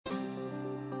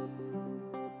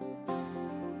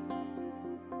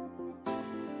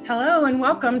Hello and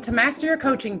welcome to Master Your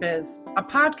Coaching Biz, a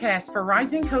podcast for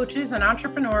rising coaches and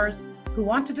entrepreneurs who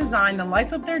want to design the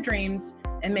life of their dreams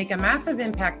and make a massive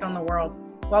impact on the world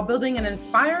while building an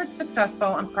inspired,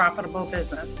 successful, and profitable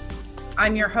business.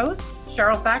 I'm your host,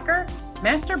 Cheryl Thacker,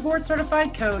 Master Board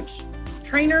Certified Coach,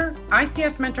 trainer,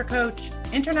 ICF Mentor Coach,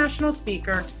 international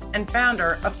speaker, and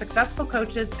founder of Successful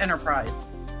Coaches Enterprise.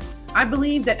 I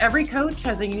believe that every coach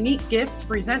has a unique gift to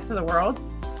present to the world,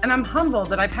 and I'm humbled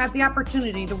that I've had the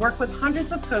opportunity to work with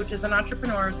hundreds of coaches and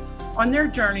entrepreneurs on their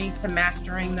journey to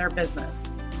mastering their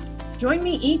business. Join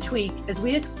me each week as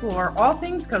we explore all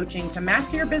things coaching to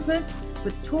master your business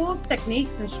with tools,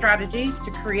 techniques, and strategies to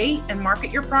create and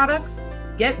market your products,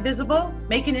 get visible,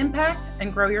 make an impact,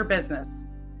 and grow your business.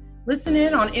 Listen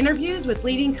in on interviews with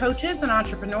leading coaches and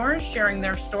entrepreneurs sharing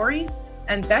their stories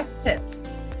and best tips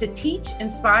to teach,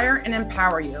 inspire, and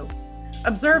empower you.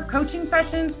 Observe coaching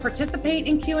sessions, participate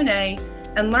in Q&A,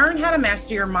 and learn how to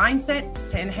master your mindset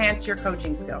to enhance your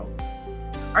coaching skills.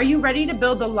 Are you ready to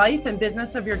build the life and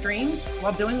business of your dreams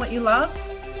while doing what you love?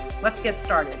 Let's get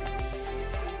started.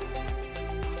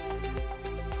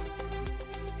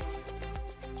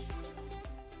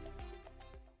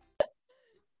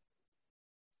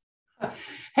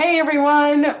 Hey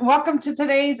everyone, welcome to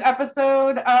today's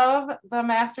episode of the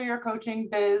Master Your Coaching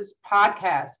Biz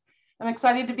podcast. I'm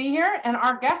excited to be here, and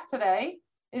our guest today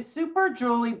is Super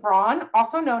Julie Braun,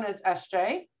 also known as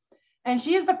SJ, and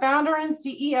she is the founder and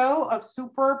CEO of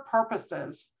Super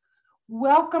Purposes.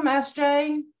 Welcome,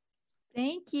 SJ.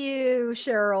 Thank you,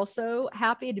 Cheryl. So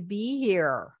happy to be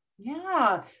here.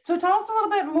 Yeah. So tell us a little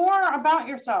bit more about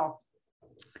yourself.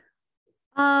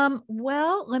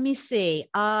 Well, let me see.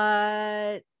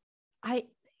 That's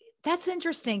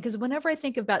interesting because whenever I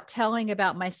think about telling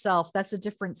about myself, that's a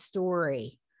different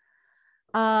story.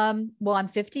 Well, I'm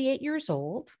 58 years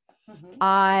old. Mm-hmm.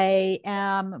 I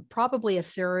am probably a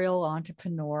serial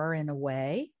entrepreneur in a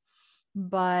way,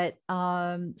 but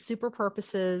Super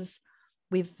Purposes,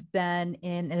 we've been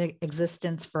in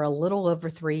existence for a little over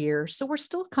 3 years. So we're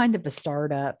still kind of a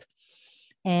startup.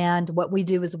 And what we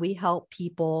do is we help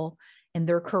people in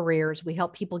their careers. We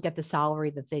help people get the salary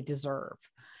that they deserve.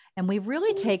 And we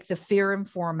really take the fear and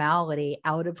formality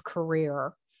out of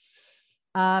career.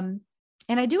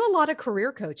 And I do a lot of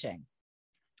career coaching.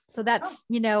 So that's,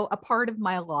 a part of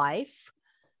my life,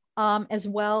 as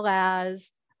well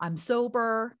as I'm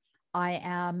sober. I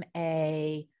am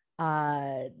a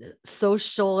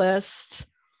socialist.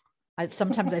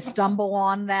 Sometimes I stumble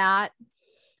on that.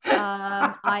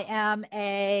 I am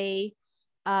a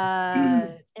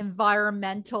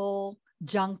environmental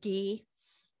junkie.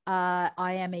 I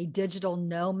am a digital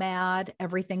nomad.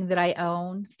 Everything that I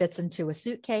own fits into a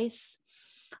suitcase.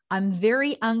 I'm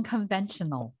very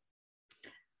unconventional,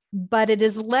 but it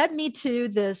has led me to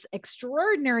this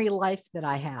extraordinary life that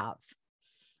I have.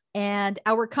 And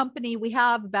our company, we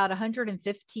have about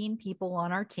 115 people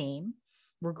on our team.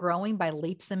 We're growing by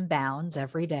leaps and bounds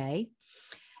every day.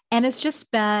 And it's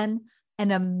just been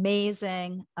an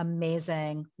amazing,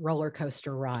 amazing roller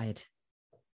coaster ride.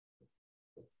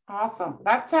 Awesome.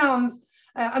 That sounds,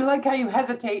 I like how you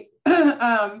hesitate,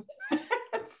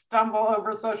 stumble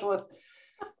over socialist.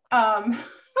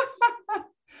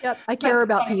 Yep, I care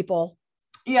about people.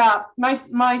 Yeah,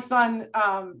 my son,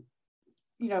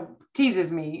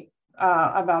 teases me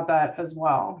about that as he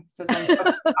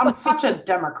says I'm such a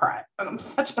Democrat and I'm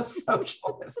such a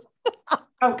socialist.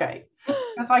 Okay,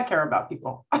 because I care about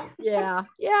people. Yeah,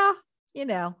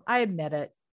 I admit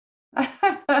it.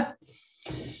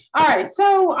 All right,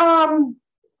 so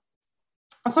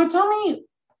tell me,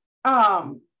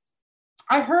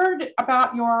 I heard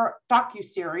about your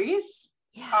docuseries,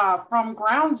 From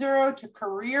Ground Zero to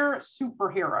Career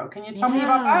Superhero. Can you tell me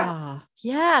about that?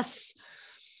 Yes.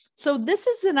 So this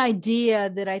is an idea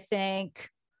that I think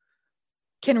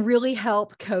can really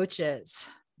help coaches,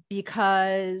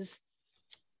 because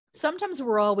sometimes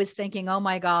we're always thinking, oh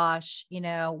my gosh,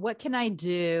 what can I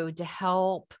do to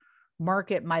help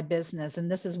market my business?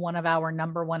 And this is one of our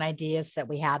number one ideas that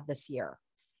we had this year.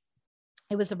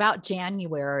 It was about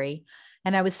January.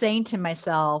 And I was saying to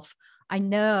myself, I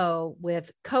know with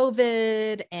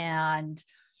COVID and,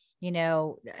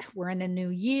 we're in a new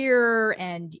year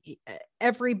and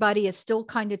everybody is still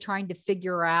kind of trying to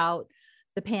figure out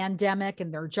the pandemic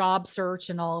and their job search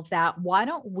and all of that. Why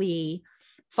don't we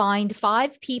find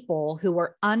 5 people who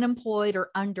are unemployed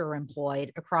or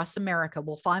underemployed across America?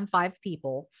 We'll find 5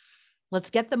 people.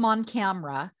 Let's get them on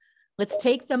camera. Let's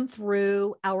take them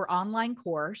through our online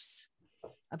course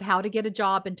of how to get a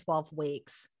job in 12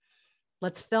 weeks.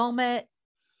 Let's film it.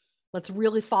 Let's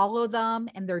really follow them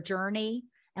and their journey,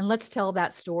 and let's tell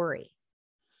that story.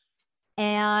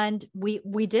 And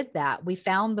we did that. We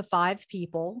found the 5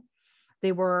 people.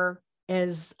 They were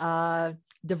as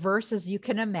diverse as you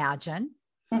can imagine.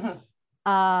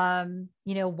 One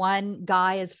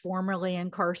guy is formerly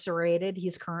incarcerated.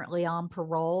 He's currently on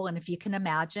parole. And if you can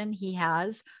imagine, he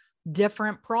has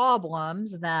different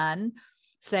problems than,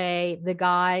 say, the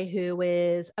guy who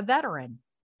is a veteran.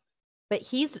 But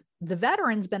the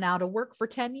veteran's been out of work for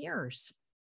 10 years.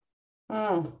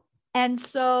 And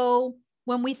so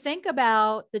when we think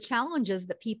about the challenges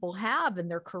that people have in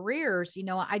their careers,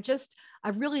 I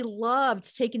really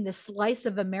loved taking this slice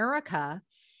of America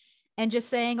and just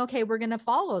saying, okay, we're going to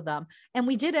follow them. And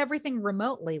we did everything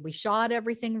remotely. We shot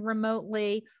everything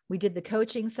remotely. We did the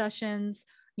coaching sessions,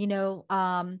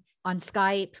 on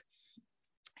Skype.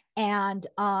 And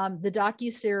the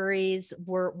docuseries,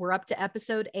 we're up to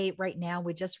episode 8 right now.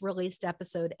 We just released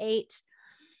episode 8.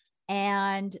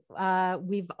 And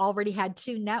we've already had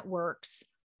 2 networks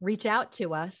reach out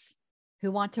to us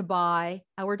who want to buy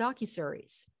our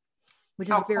docuseries, which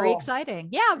is very exciting.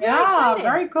 Yeah, very exciting.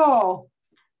 Very cool.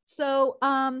 So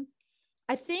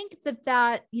I think that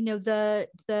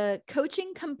the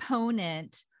coaching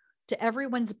component to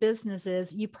everyone's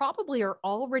businesses, you probably are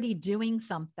already doing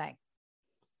something,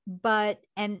 but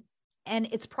and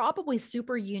it's probably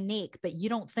super unique, but you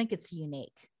don't think it's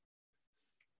unique.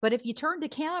 But if you turned a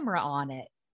camera on it,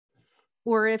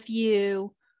 or if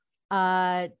you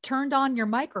turned on your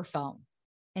microphone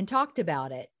and talked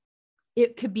about it,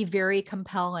 it could be very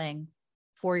compelling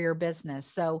for your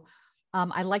business. So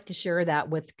I like to share that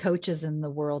with coaches in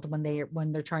the world when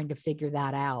they're trying to figure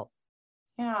that out.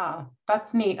 Yeah,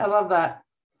 that's neat. I love that.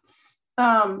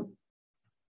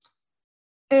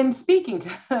 And speaking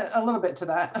a little bit to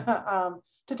that,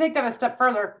 to take that a step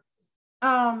further,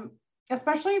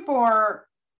 especially for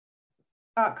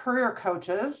career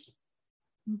coaches,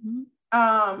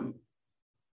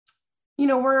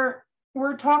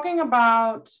 we're talking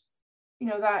about,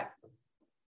 that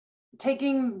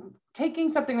taking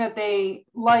something that they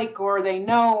like or they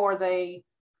know or they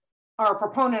are a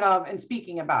proponent of and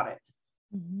speaking about it.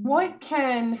 What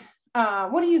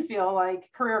do you feel like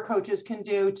career coaches can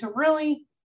do to really,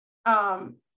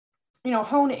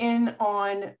 hone in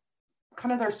on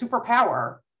kind of their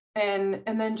superpower and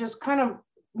then just kind of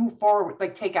move forward,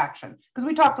 like take action? Because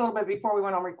we talked a little bit before we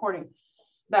went on recording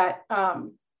that,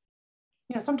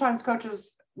 sometimes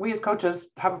we as coaches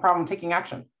have a problem taking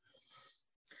action.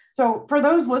 So for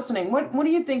those listening, what do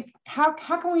you think, how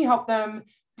can we help them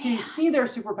to see their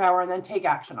superpower and then take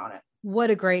action on it? What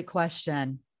a great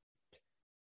question.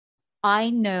 I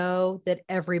know that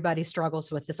everybody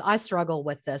struggles with this. I struggle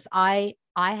with this. I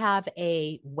have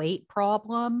a weight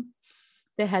problem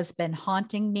that has been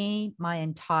haunting me my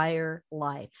entire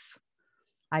life.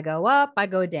 I go up, I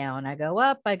go down, I go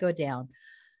up, I go down.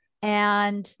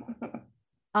 And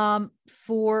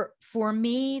for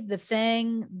me, the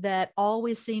thing that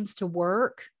always seems to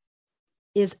work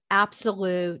is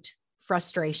absolute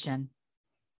frustration.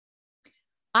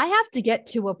 I have to get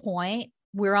to a point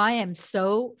where I am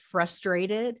so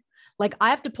frustrated, like I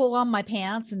have to pull on my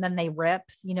pants and then they rip,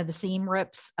 the seam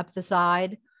rips up the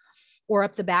side or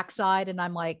up the backside. And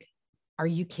I'm like, are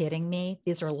you kidding me?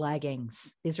 These are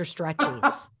leggings. These are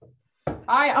stretchies.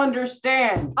 I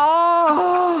understand.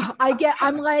 Oh,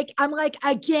 I'm like,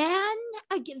 again,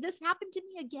 this happened to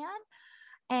me again.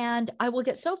 And I will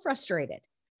get so frustrated.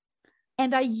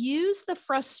 And I use the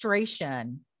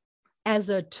frustration as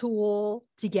a tool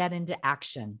to get into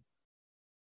action.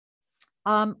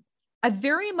 I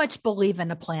very much believe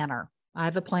in a planner. I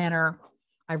have a planner.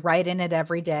 I write in it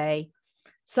every day.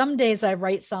 Some days I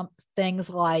write some things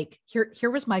like,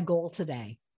 here was my goal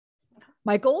today.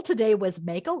 My goal today was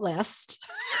make a list.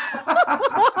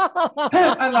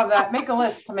 I love that. Make a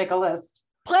list to make a list.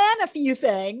 Plan a few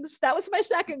things. That was my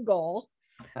second goal.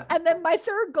 And then my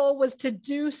third goal was to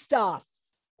do stuff.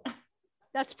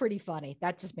 That's pretty funny.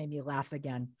 That just made me laugh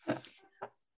again.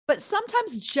 But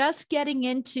sometimes just getting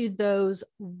into those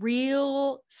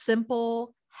real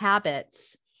simple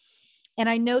habits. And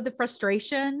I know the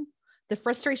frustration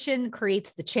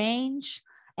creates the change,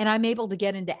 and I'm able to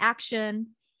get into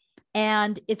action.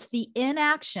 And it's the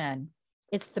inaction.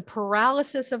 It's the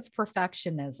paralysis of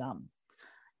perfectionism.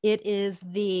 It is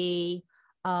the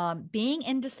being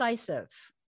indecisive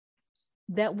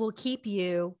that will keep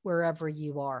you wherever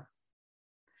you are.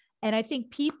 And I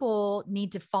think people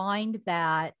need to find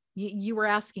that. You were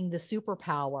asking the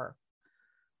superpower.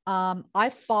 I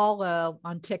follow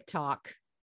on TikTok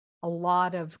a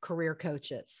lot of career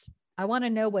coaches. I want to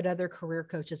know what other career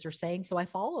coaches are saying. So I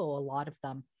follow a lot of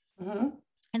them. Mm-hmm.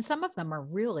 And some of them are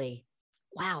really,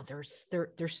 wow,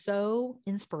 they're so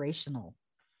inspirational.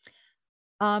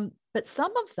 but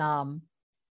some of them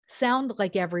sound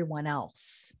like everyone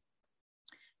else.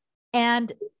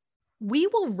 And we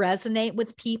will resonate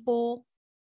with people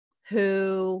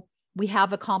who we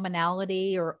have a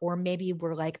commonality, or maybe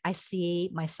we're like, I see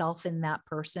myself in that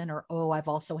person, or, oh, I've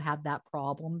also had that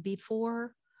problem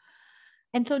before.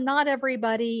 And so not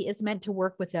everybody is meant to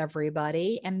work with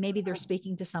everybody, and maybe they're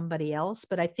speaking to somebody else.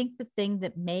 But I think the thing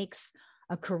that makes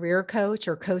a career coach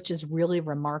or coaches really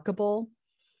remarkable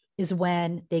is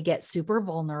when they get super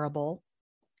vulnerable,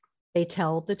 they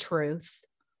tell the truth,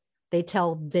 they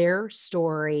tell their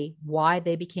story, why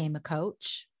they became a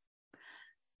coach,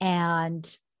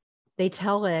 and they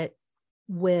tell it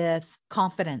with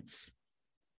confidence.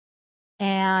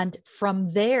 And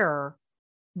from there,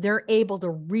 they're able to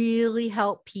really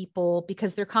help people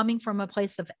because they're coming from a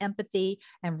place of empathy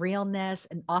and realness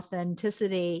and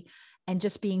authenticity and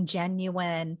just being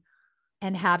genuine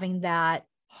and having that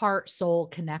heart soul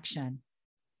connection.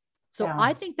 So Yeah.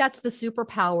 I think that's the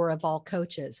superpower of all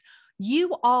coaches.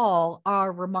 You all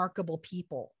are remarkable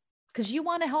people because you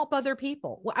want to help other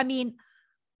people. I mean,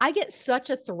 I get such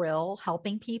a thrill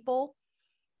helping people.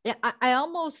 I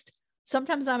almost,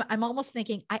 sometimes I'm almost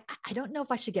thinking, I don't know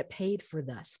if I should get paid for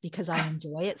this because I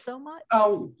enjoy it so much.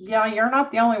 Oh yeah, you're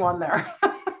not the only one there.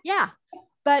 Yeah.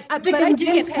 But I do convince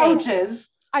get paid.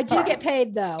 coaches. I do get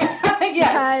paid though, Yes.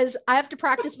 because I have to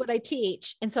practice what I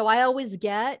teach. And so I always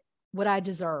get what I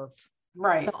deserve.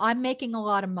 Right. So I'm making a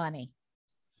lot of money.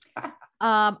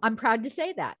 I'm proud to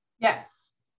say that.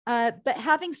 Yes. But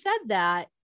having said that,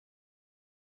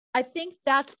 I think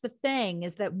that's the thing,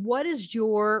 is that what is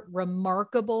your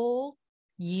remarkable,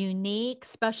 unique,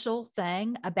 special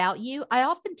thing about you? I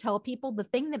often tell people the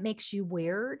thing that makes you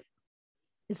weird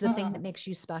is the thing that makes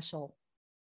you special.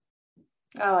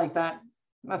 I like that.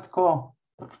 That's cool.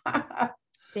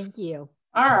 Thank you.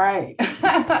 All right.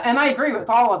 And I agree with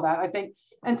all of that, I think.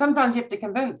 And sometimes you have to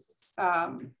convince,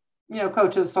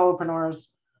 coaches, solopreneurs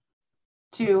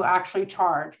to actually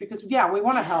charge because, we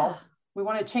want to help. We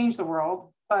want to change the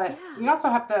world, but we also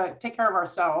have to take care of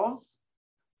ourselves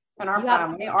and our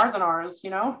family, ours and ours,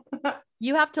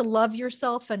 You have to love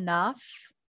yourself enough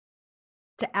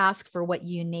to ask for what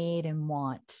you need and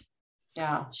want.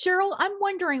 Yeah. Cheryl, I'm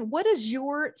wondering, what is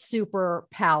your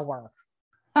superpower?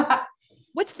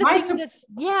 What's the thing that's,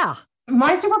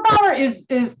 My superpower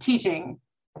is teaching.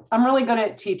 I'm really good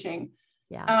at teaching.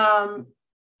 Yeah.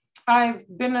 I've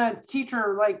been a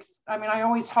teacher, I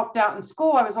always helped out in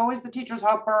school. I was always the teacher's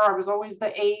helper. I was always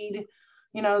the aide,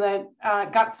 that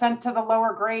got sent to the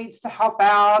lower grades to help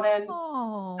out. And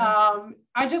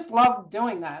I just loved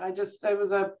doing that. It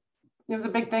was a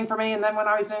big thing for me. And then when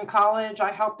I was in college,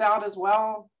 I helped out as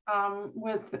well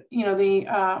with,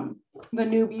 the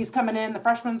newbies coming in, the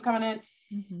freshmen coming in.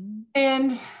 Mm-hmm.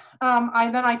 And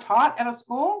I taught at a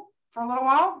school for a little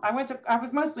while. I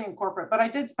was mostly in corporate, but I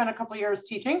did spend a couple of years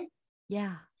teaching.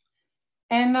 Yeah.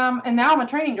 And now I'm a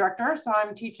training director. So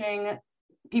I'm teaching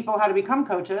people how to become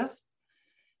coaches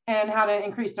and how to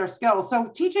increase their skills. So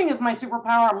teaching is my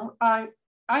superpower. I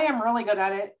am really good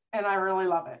at it and I really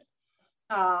love it.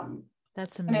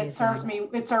 That's amazing. And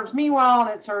it serves me well, and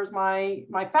it serves my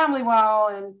family well.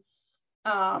 And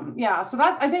so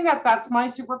I think that's my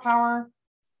superpower.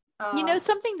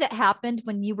 Something that happened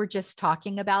when you were just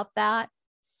talking about that,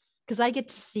 because I get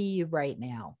to see you right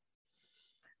now.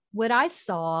 What I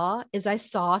saw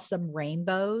some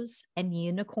rainbows and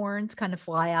unicorns kind of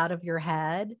fly out of your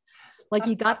head. Like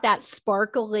you got that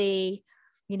sparkly,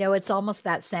 it's almost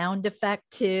that sound effect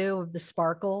too of the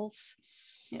sparkles.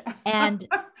 Yeah. And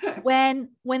when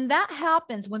that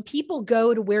happens, when people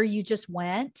go to where you just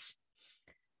went,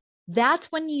 that's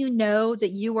when you know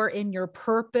that you are in your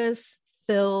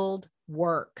purpose-filled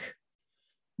work.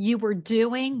 You were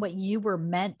doing what you were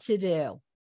meant to do.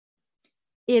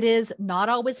 It is not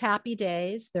always happy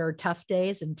days. There are tough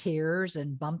days and tears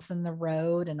and bumps in the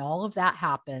road, and all of that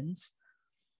happens.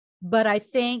 But I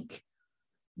think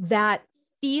that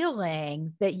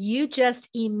feeling that you just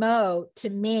emote to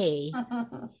me,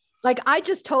 like I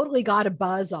just totally got a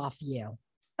buzz off you.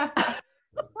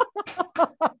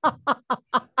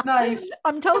 Nice.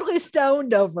 I'm totally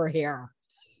stoned over here.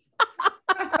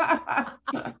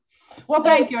 Well,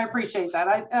 thank you. I appreciate that.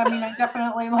 I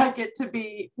definitely like it to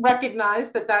be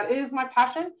recognized that is my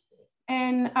passion.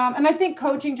 And I think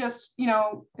coaching just,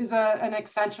 is an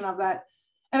extension of that.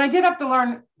 And I did have to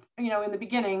learn, in the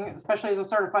beginning, especially as a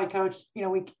certified coach,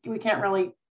 we can't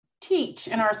really teach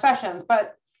in our sessions,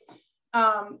 but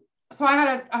so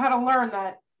I had to learn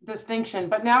that distinction,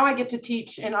 but now I get to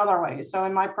teach in other ways. So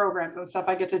in my programs and stuff,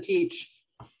 I get to teach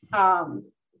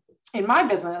in my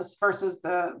business versus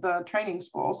the training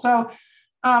school. So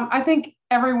I think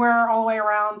everywhere, all the way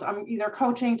around, I'm either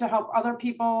coaching to help other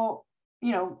people,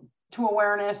 to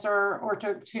awareness or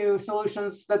to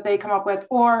solutions that they come up with,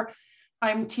 or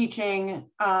I'm teaching,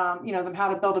 them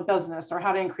how to build a business or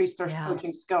how to increase their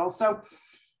coaching skills. So,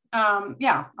 I'm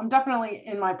definitely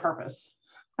in my purpose.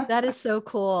 That is so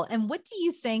cool. And what do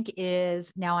you think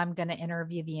is, now I'm going to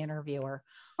interview the interviewer.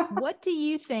 What do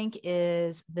you think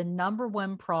is the number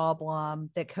one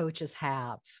problem that coaches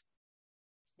have?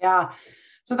 Yeah.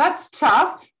 So that's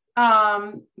tough,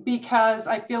 because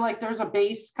I feel like there's a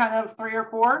base kind of 3 or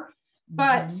 4,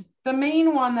 but the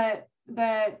main one that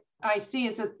I see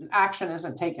is that action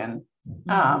isn't taken.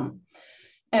 And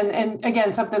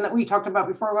again, something that we talked about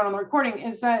before we went on the recording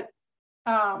is that,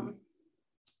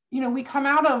 we come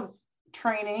out of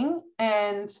training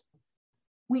and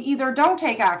we either don't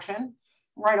take action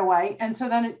right away. And so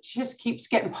then it just keeps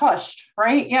getting pushed,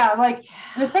 right? Yeah.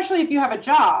 And especially if you have a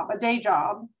day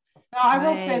job. Now, I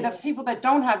will say that people that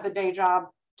don't have the day job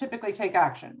typically take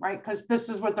action, right? Because this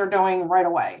is what they're doing right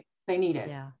away. They need it.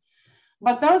 Yeah.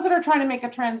 But those that are trying to make a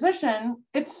transition,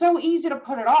 it's so easy to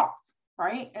put it off,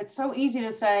 right? It's so easy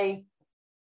to say,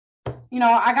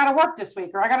 I got to work this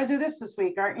week, or I got to do this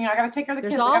week, or, I got to take care of the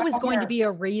kids. There's always going to be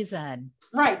a reason.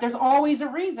 Right. There's always a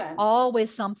reason.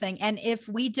 Always something. And if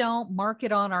we don't mark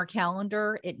it on our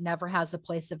calendar, it never has a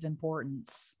place of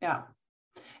importance. Yeah.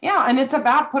 Yeah. And it's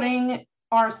about putting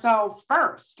ourselves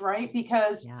first, right?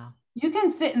 Because you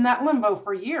can sit in that limbo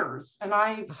for years. And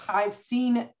I've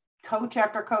seen coach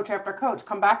after coach after coach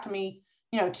come back to me,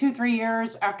 2-3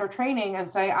 years after training and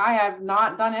say, I have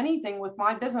not done anything with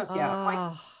my business yet.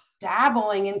 I'm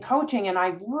dabbling in coaching and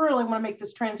I really want to make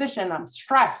this transition. I'm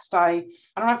stressed. I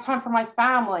don't have time for my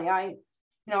family. I'm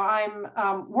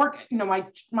work,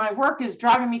 my work is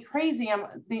driving me crazy. I'm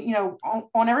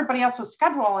on everybody else's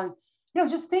schedule, and,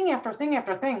 just thing after thing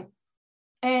after thing.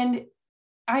 And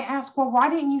I ask, well, why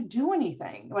didn't you do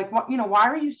anything? Like, what, why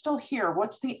are you still here?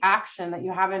 What's the action that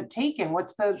you haven't taken?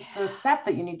 What's the step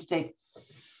that you need to take?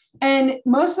 And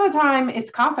most of the time it's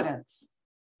confidence,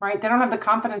 right? They don't have the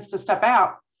confidence to step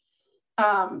out.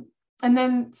 And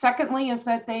then secondly is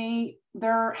that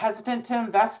they're hesitant to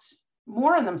invest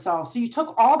more in themselves. So you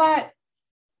took all that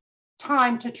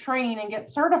time to train and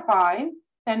get certified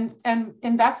and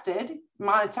invested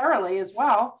monetarily as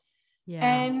well. Yeah.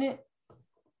 And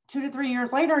 2 to 3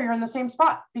 years later, you're in the same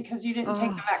spot because you didn't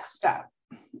take the next step.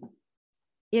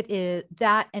 It is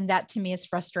that. And that to me is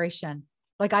frustration.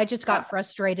 Like I just got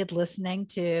frustrated listening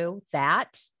to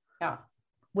that,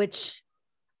 which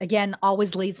again,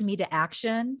 always leads me to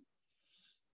action.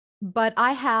 But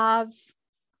I have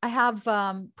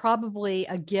probably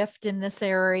a gift in this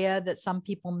area that some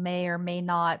people may or may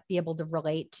not be able to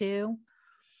relate to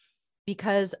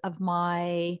because of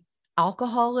my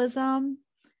alcoholism.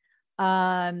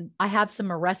 I have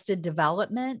some arrested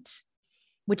development,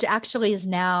 which actually is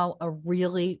now a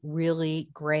really,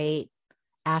 really great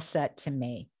asset to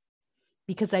me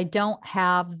because I don't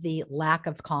have the lack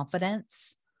of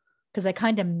confidence because I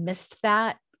kind of missed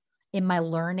that in my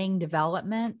learning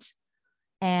development.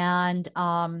 And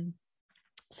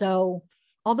so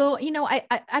although,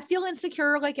 I feel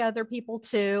insecure like other people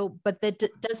too, but that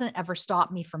doesn't ever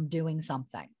stop me from doing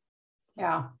something.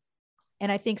 Yeah.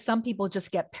 And I think some people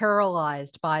just get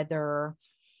paralyzed by their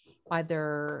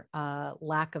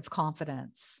lack of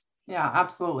confidence. Yeah,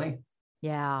 absolutely.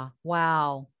 Yeah.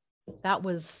 Wow. That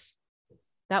was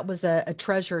a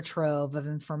treasure trove of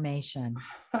information.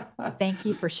 Thank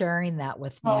you for sharing that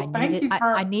with me. Well,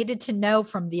 I needed to know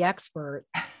from the expert.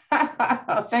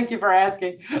 Thank you for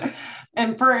asking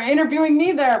and for interviewing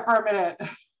me there for a minute.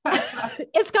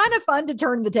 It's kind of fun to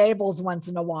turn the tables once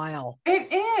in a while.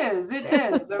 It is.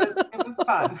 It was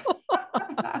fun.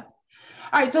 All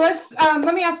right. So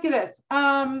let me ask you this.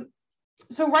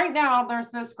 So right now there's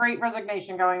this great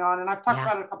resignation going on, and I've talked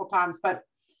about it a couple of times, but,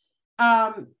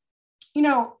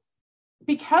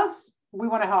 because we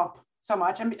want to help so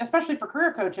much, and especially for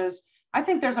career coaches, I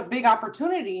think there's a big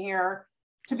opportunity here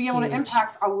to be able to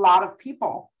impact a lot of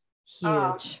people.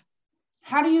 Huge.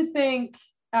 How do you think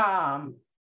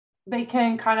they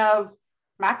can kind of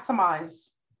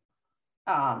maximize,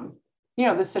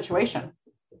 this situation?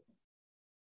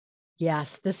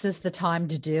 Yes, this is the time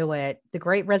to do it. The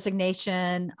Great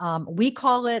Resignation. We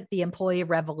call it the employee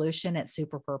revolution at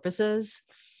Super Purposes.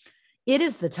 It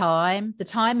is the time. The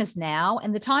time is now,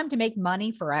 and the time to make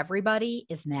money for everybody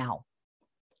is now.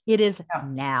 It is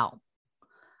now.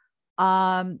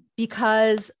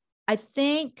 Because I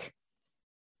think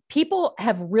people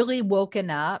have really woken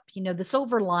up. The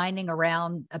silver lining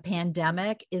around a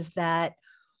pandemic is that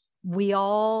we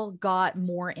all got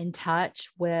more in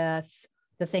touch with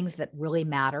the things that really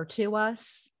matter to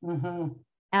us. Mm-hmm.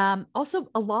 Also,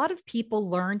 a lot of people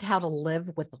learned how to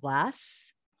live with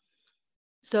less.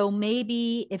 So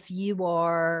maybe if you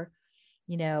are,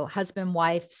 husband,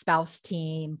 wife, spouse,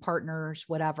 team, partners,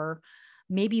 whatever,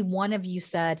 maybe one of you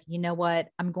said, you know what,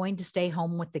 I'm going to stay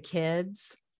home with the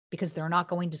kids because they're not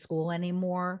going to school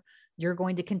anymore. You're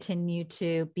going to continue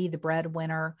to be the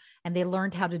breadwinner. And they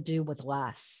learned how to do with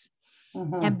less.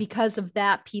 Mm-hmm. And because of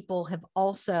that, people have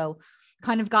also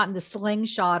kind of gotten the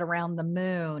slingshot around the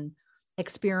moon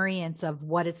experience of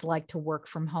what it's like to work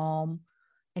from home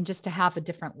and just to have a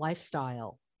different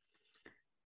lifestyle.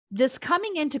 This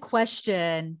coming into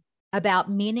question about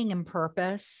meaning and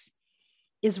purpose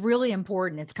is really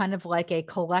important. It's kind of like a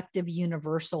collective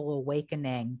universal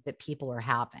awakening that people are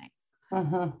having.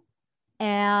 Mm-hmm.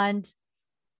 And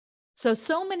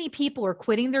so many people are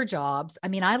quitting their jobs. I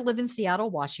mean, I live in Seattle,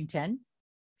 Washington.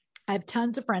 I have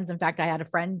tons of friends. In fact, I had a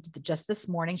friend just this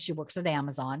morning. She works at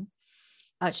Amazon.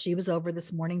 She was over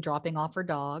this morning dropping off her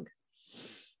dog.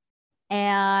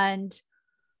 And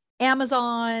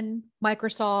Amazon,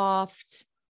 Microsoft,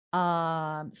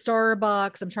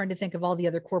 Starbucks. I'm trying to think of all the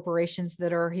other corporations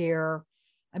that are here.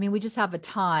 I mean, we just have a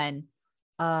ton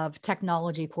of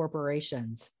technology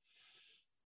corporations.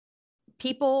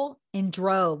 People in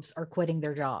droves are quitting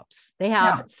their jobs. They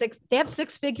have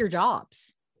six-figure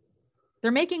jobs.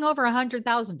 They're making over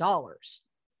 $100,000.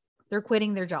 They're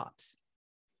quitting their jobs.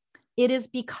 It is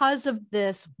because of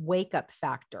this wake-up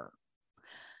factor.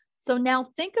 So now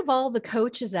think of all the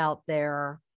coaches out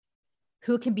there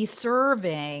who can be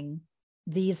serving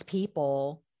these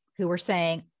people who are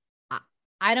saying,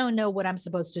 I don't know what I'm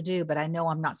supposed to do, but I know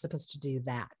I'm not supposed to do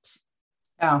that.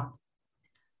 Yeah.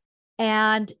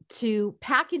 And to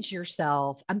package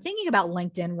yourself, I'm thinking about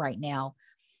LinkedIn right now.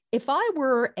 If I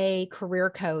were a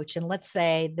career coach, and let's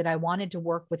say that I wanted to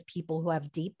work with people who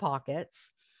have deep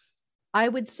pockets, I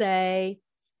would say,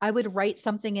 I would write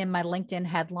something in my LinkedIn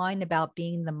headline about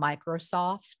being the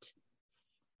Microsoft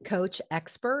coach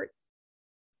expert,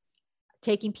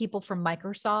 taking people from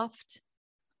Microsoft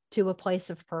to a place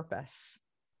of purpose.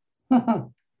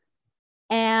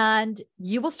 And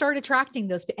you will start attracting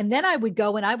those. And then I would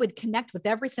go and I would connect with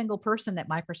every single person at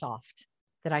Microsoft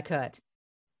that I could.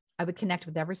 I would connect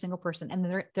with every single person, and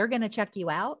they're going to check you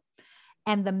out.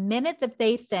 And the minute that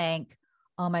they think,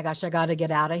 oh my gosh, I got to get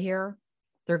out of here,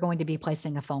 they're going to be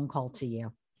placing a phone call to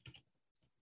you.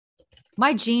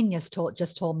 My genius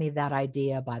just told me that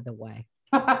idea, by the way.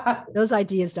 Those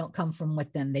ideas don't come from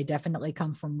within. They definitely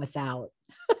come from without.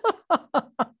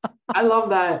 I love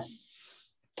that.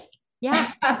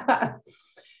 Yeah.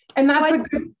 And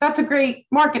that's a great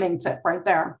marketing tip right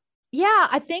there. Yeah,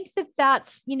 I think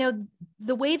that's,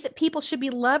 the way that people should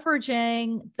be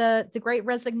leveraging the Great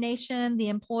Resignation, the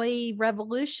employee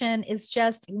revolution, is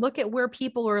just look at where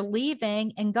people are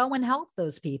leaving and go and help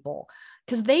those people,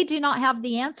 because they do not have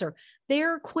the answer.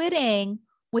 They're quitting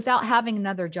without having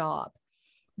another job.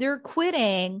 They're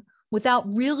quitting without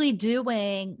really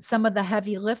doing some of the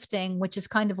heavy lifting, which is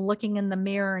kind of looking in the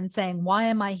mirror and saying, why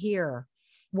am I here?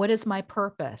 What is my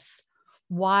purpose?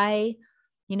 Why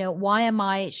am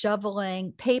I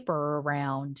shoveling paper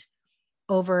around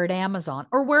over at Amazon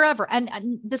or wherever? And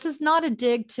this is not a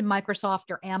dig to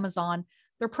Microsoft or Amazon.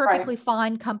 They're perfectly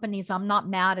fine companies. I'm not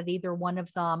mad at either one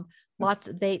of them.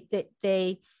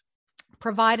 They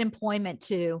provide employment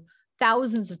to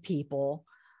thousands of people.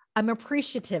 I'm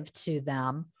appreciative to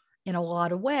them in a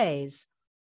lot of ways.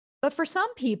 But for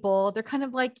some people, they're kind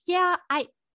of like, yeah, I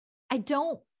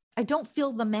don't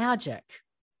feel the magic.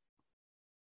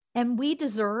 And we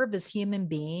deserve, as human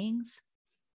beings,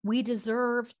 we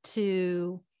deserve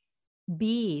to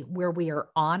be where we are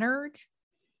honored,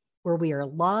 where we are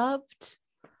loved.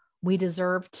 We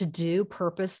deserve to do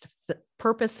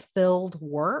purpose-filled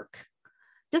work.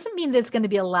 Doesn't mean that it's going to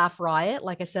be a laugh riot,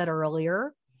 like I said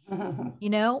earlier,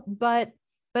 but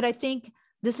I think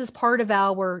this is part of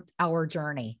our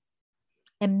journey.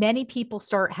 And many people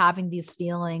start having these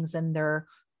feelings in their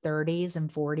 30s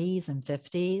and 40s and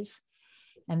 50s.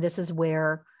 And this is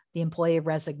where the employee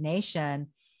resignation,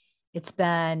 it's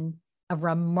been a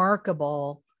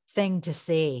remarkable thing to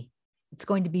see. It's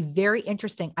going to be very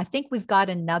interesting. I think we've got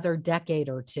another decade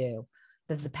or two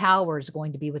that the power is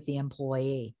going to be with the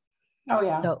employee. Oh,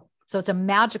 yeah. So it's a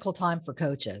magical time for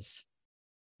coaches.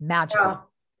 Magical. Yeah,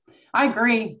 I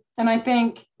agree. And I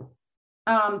think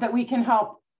that we can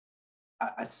help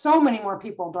so many more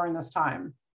people during this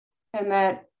time. And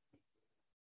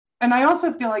I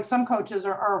also feel like some coaches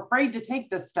are afraid to take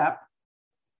this step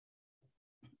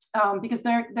because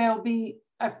they'll be,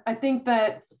 I think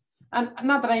that, and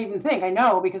not that I even think, I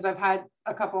know because I've had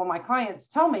a couple of my clients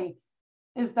tell me,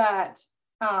 is that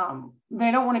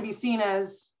they don't want to be seen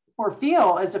as or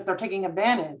feel as if they're taking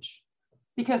advantage,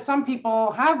 because some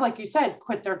people have, like you said,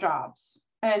 quit their jobs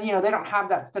and, they don't have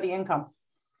that steady income.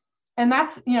 And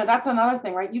that's another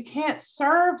thing, right? You can't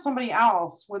serve somebody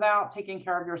else without taking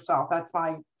care of yourself. That's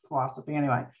my philosophy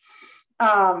anyway.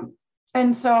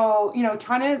 And so,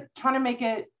 trying to make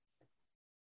it,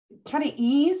 trying to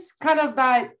ease kind of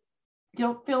that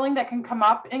guilt feeling that can come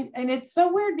up. And it's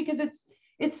so weird because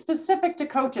it's specific to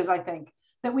coaches, I think,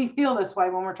 that we feel this way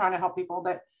when we're trying to help people,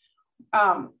 that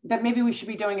maybe we should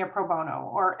be doing it pro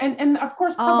bono, or, and of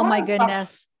course, pro oh bono my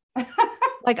goodness.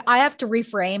 Like, I have to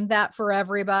reframe that for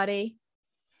everybody,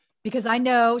 because I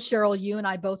know, Cheryl, you and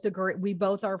I both agree. We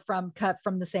both are cut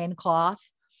from the same cloth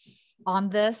on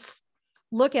this.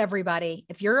 Look, everybody,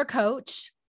 if you're a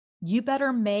coach, you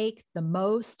better make the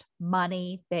most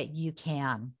money that you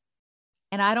can.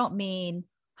 And I don't mean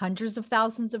hundreds of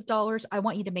thousands of dollars. I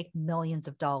want you to make millions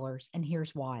of dollars. And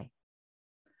here's why.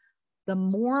 The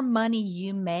more money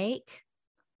you make,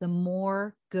 the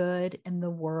more good in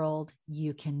the world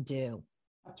you can do.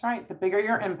 That's right. The bigger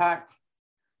your impact.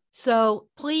 So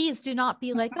please do not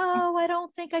be like, oh, I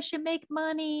don't think I should make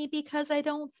money because I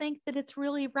don't think that it's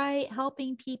really right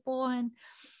helping people. And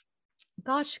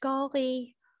gosh,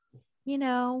 golly,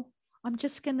 I'm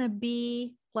just going to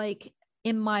be like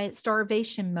in my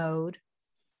starvation mode.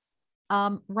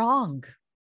 Wrong.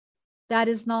 That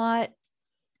is not,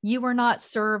 you are not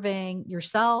serving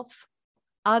yourself,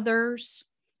 others.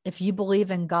 If you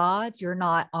believe in God, you're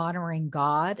not honoring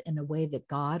God in the way that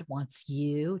God wants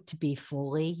you to be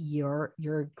fully your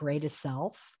greatest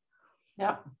self.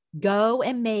 Yeah. Go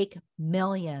and make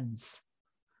millions.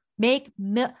 Let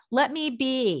me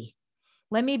be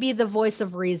the voice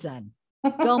of reason.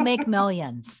 Go make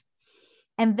millions.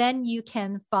 And then you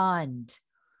can fund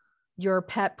your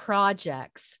pet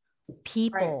projects,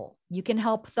 people. Right. You can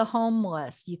help the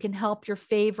homeless. You can help your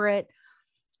favorite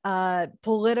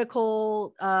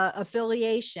political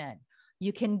affiliation.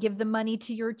 You can give the money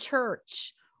to your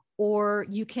church, or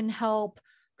you can help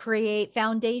create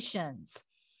foundations.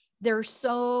 There are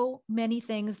so many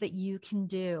things that you can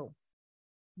do,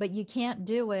 but you can't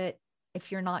do it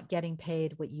if you're not getting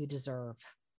paid what you deserve.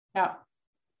 Yeah,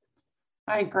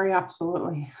 I agree.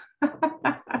 Absolutely.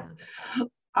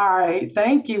 All right.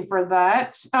 Thank you for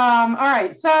that. All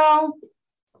right. So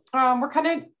we're kind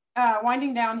of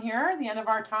winding down here at the end of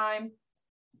our time.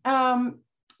 Tell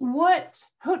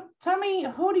me,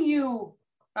 who do you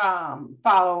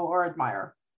follow or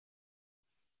admire?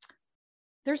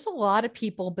 There's a lot of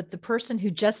people, but the person who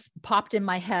just popped in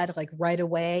my head like right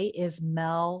away is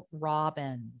Mel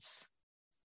Robbins.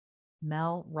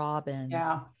 Mel Robbins.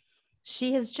 Yeah.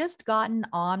 She has just gotten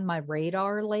on my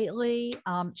radar lately.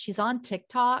 She's on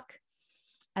TikTok.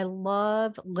 I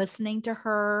love listening to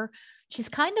her. She's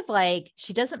kind of like,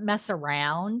 she doesn't mess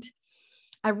around.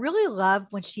 I really love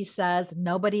when she says,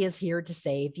 nobody is here to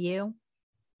save you.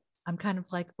 I'm kind of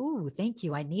like, ooh, thank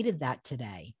you. I needed that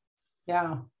today.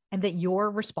 Yeah. And that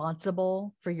you're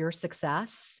responsible for your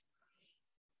success.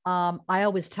 I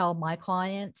always tell my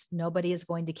clients, nobody is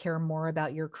going to care more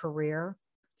about your career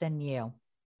than you.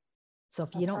 So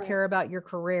if you don't care about your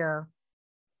career,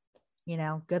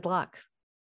 good luck.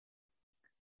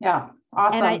 Yeah.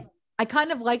 Awesome. And I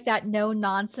kind of like that no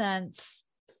nonsense,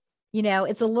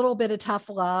 it's a little bit of tough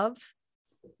love.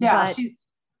 Yeah.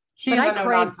 She's a no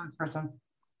nonsense person.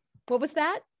 What was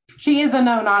that? She is a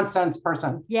no nonsense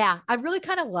person. Yeah. I really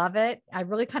kind of love it. I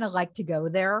really kind of like to go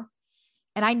there,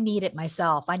 and I need it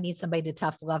myself. I need somebody to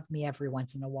tough love me every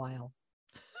once in a while.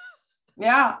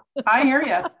 Yeah, I hear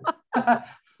you.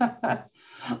 All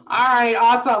right.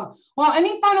 Awesome. Well,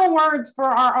 any final words for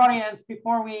our audience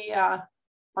before we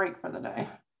break for the day?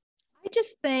 I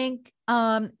just think,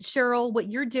 Cheryl, what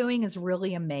you're doing is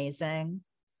really amazing,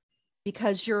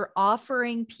 because you're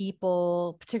offering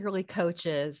people, particularly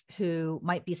coaches who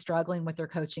might be struggling with their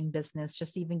coaching business,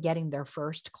 just even getting their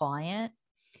first client.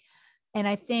 And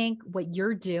I think what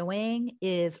you're doing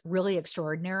is really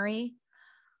extraordinary.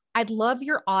 I'd love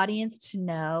your audience to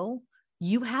know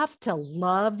you have to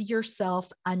love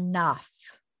yourself enough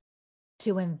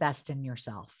to invest in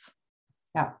yourself.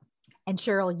 Yeah. And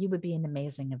Cheryl, you would be an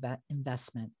amazing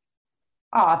investment.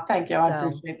 Oh, thank you. I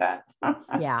appreciate that.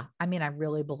 Yeah. I mean, I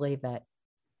really believe it.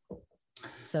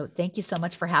 So thank you so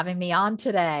much for having me on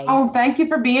today. Oh, thank you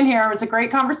for being here. It was a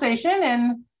great conversation.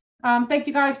 And thank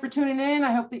you guys for tuning in.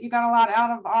 I hope that you got a lot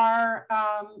out of our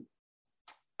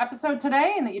episode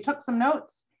today, and that you took some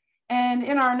notes. And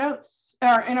in our notes,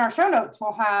 or in our show notes,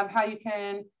 we'll have how you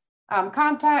can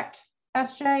contact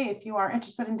SJ if you are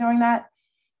interested in doing that.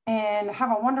 And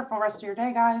have a wonderful rest of your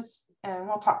day, guys. And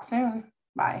we'll talk soon.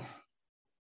 Bye.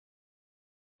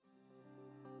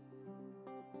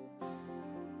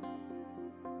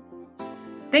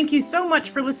 Thank you so much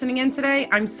for listening in today.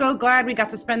 I'm so glad we got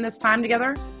to spend this time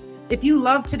together. If you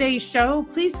love today's show,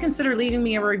 please consider leaving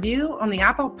me a review on the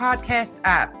Apple Podcast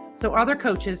app so other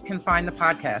coaches can find the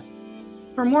podcast.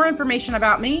 For more information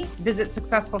about me, visit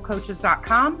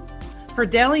successfulcoaches.com. For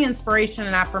daily inspiration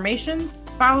and affirmations,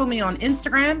 follow me on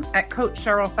Instagram at Coach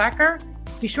Cheryl Thacker.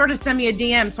 Be sure to send me a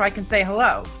DM so I can say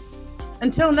hello.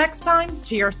 Until next time,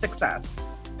 to your success.